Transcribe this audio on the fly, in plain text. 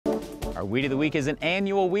Our weed of the week is an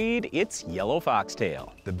annual weed. It's yellow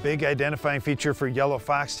foxtail. The big identifying feature for yellow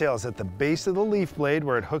foxtail is at the base of the leaf blade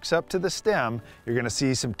where it hooks up to the stem, you're going to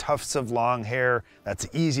see some tufts of long hair. That's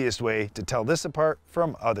the easiest way to tell this apart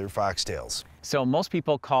from other foxtails. So most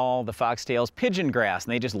people call the foxtails pigeon grass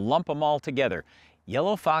and they just lump them all together.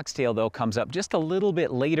 Yellow foxtail, though, comes up just a little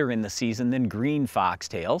bit later in the season than green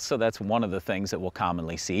foxtail, so that's one of the things that we'll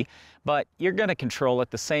commonly see. But you're going to control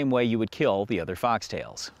it the same way you would kill the other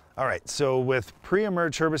foxtails. All right, so with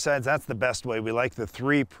pre-emerge herbicides, that's the best way. We like the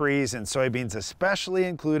 3 pre's in soybeans, especially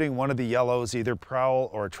including one of the yellows, either Prowl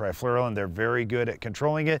or Trifluralin. They're very good at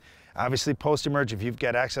controlling it. Obviously, post-emerge, if you've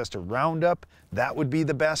got access to Roundup, that would be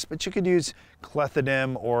the best, but you could use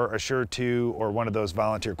Clethodim or Assure 2 or one of those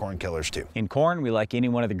volunteer corn killers too. In corn, we like any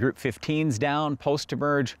one of the Group 15s down,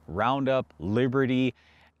 post-emerge, Roundup, Liberty,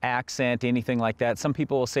 Accent, anything like that. Some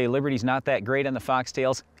people will say Liberty's not that great on the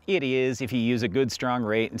foxtails. It is if you use a good strong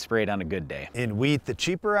rate and spray it on a good day. In wheat, the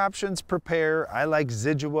cheaper options, Prepare. I like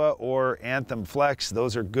Zidua or Anthem Flex.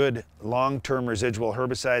 Those are good long-term residual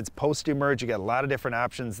herbicides. Post-emerge, you got a lot of different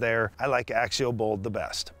options there. I like Axial Bold the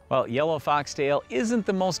best. Well, yellow foxtail isn't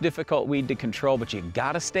the most difficult weed to control, but you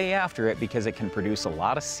gotta stay after it because it can produce a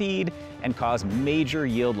lot of seed and cause major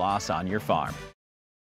yield loss on your farm.